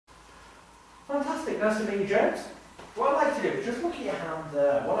Fantastic, nice to meet you, James. What I'd like to do is just look at your hand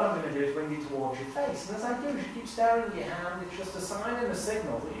there. What I'm going to do is bring it towards your face. And as I do, you keep staring at your hand. It's just a sign and a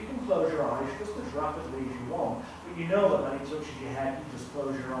signal that you can close your eyes just as rapidly as you want. But you know that when it touches your head, you just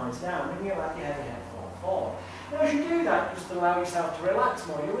close your eyes down and you let your heavy head fall forward. Now as you do that, just allow yourself to relax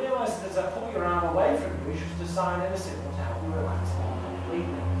more. You realise that as I pull your arm away from you, it's just a sign and a signal to help you relax more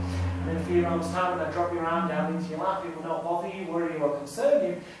completely. And in a few moments' time, when I drop your arm down into your lap, it will not bother you, worry you, or concern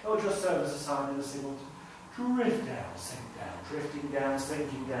you. It will just serve as a sign and a signal to drift down, sink down, drifting down,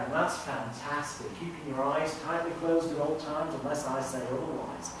 sinking down. That's fantastic. Keeping your eyes tightly closed at all times, unless I say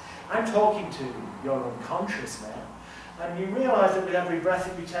otherwise. I'm talking to your unconscious now. And you realise that with every breath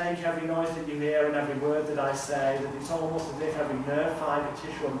that you take, every noise that you hear, and every word that I say, that it's almost as if every nerve, fibre,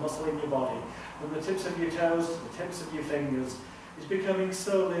 tissue, and muscle in your body, from the tips of your toes to the tips of your fingers, is becoming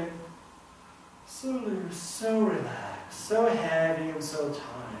so loose, so relaxed, so heavy, and so tight.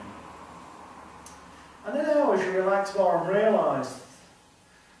 And then as you relax more and realise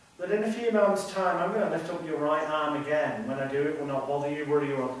that in a few moments' time I'm going to lift up your right arm again. When I do, it will not bother you, worry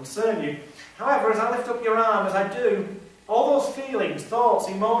you, or concern you. However, as I lift up your arm, as I do, all those feelings, thoughts,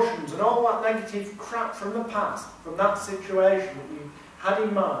 emotions, and all that negative crap from the past, from that situation that you had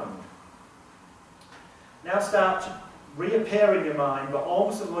in mind, now start to reappear in your mind, but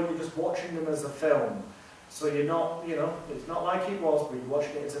almost as though you're just watching them as a film. So you're not, it's not like it was, but you're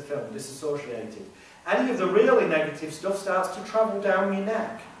watching it as a film, disassociated. Any of the really negative stuff starts to travel down your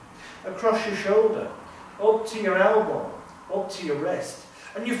neck, across your shoulder, up to your elbow, up to your wrist.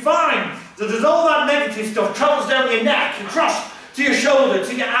 And you find that as all that negative stuff travels down your neck, across to your shoulder,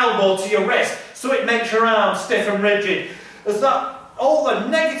 to your elbow, to your wrist, so it makes your arm stiff and rigid. As that all the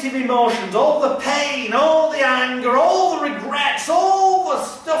negative emotions, all the pain, all the anger, all the regrets, all the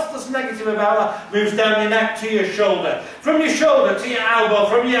stuff that's negative about that moves down your neck to your shoulder. From your shoulder to your elbow,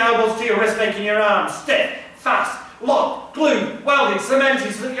 from your elbows to your wrist, making your arm stiff, fast, locked, glued, welded,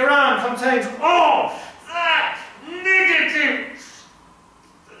 cemented, so that your arm contains all that negative.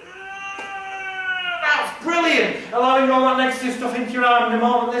 That's brilliant! Allowing all that negative stuff into your arm in the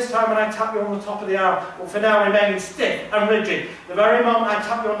moment this time when I tap you on the top of the arm, but for now remaining stiff and rigid. The very moment I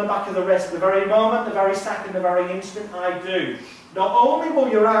tap you on the back of the wrist, the very moment, the very second, the very instant I do. Not only will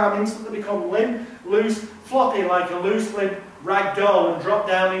your arm instantly become limp, loose, floppy like a loose limp rag doll and drop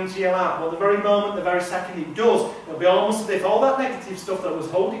down into your lap, but the very moment, the very second it does, it'll be almost as if all that negative stuff that was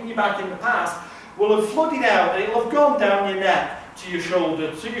holding you back in the past will have flooded out and it'll have gone down your neck, to your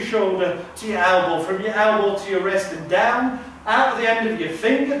shoulder, to your elbow, from your elbow to your wrist and down, out the end of your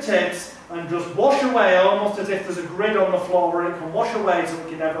fingertips and just wash away almost as if there's a grid on the floor where it can wash away so it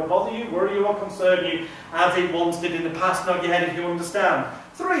can never bother you, worry you or concern you as it once did in the past. Nod your head if you understand.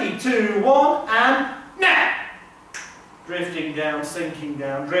 3, 2, 1 and now! Drifting down, sinking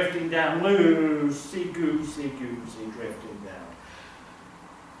down, drifting down, loosey goosey drifting down.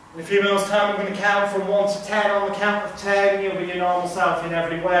 In a few minutes' time, I'm going to count from 1 to 10. On the count of 10, you'll be your normal self in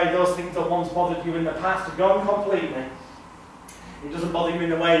every way. Those things that once bothered you in the past are gone completely. It doesn't bother you in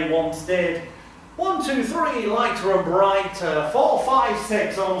the way it once did. 1, 2, 3, lighter and brighter. 4, 5,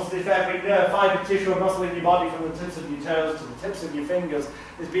 6, almost as if every nerve, fibre, tissue and muscle in your body, from the tips of your toes to the tips of your fingers,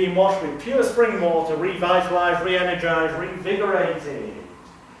 is being washed with pure spring water, revitalised, re-energised, revigorated.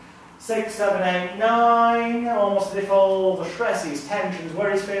 6, 7, 8, 9, almost as if all the stresses, tensions,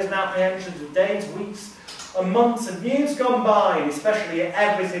 worries, fears and apprehensions of days, weeks and months and years gone by, especially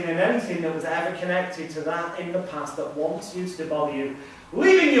everything and anything that was ever connected to that in the past that once used to bother you,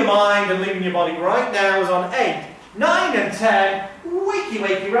 leaving your mind and leaving your body right now is on 8, 9 and 10,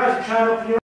 wakey, rise and shine up in your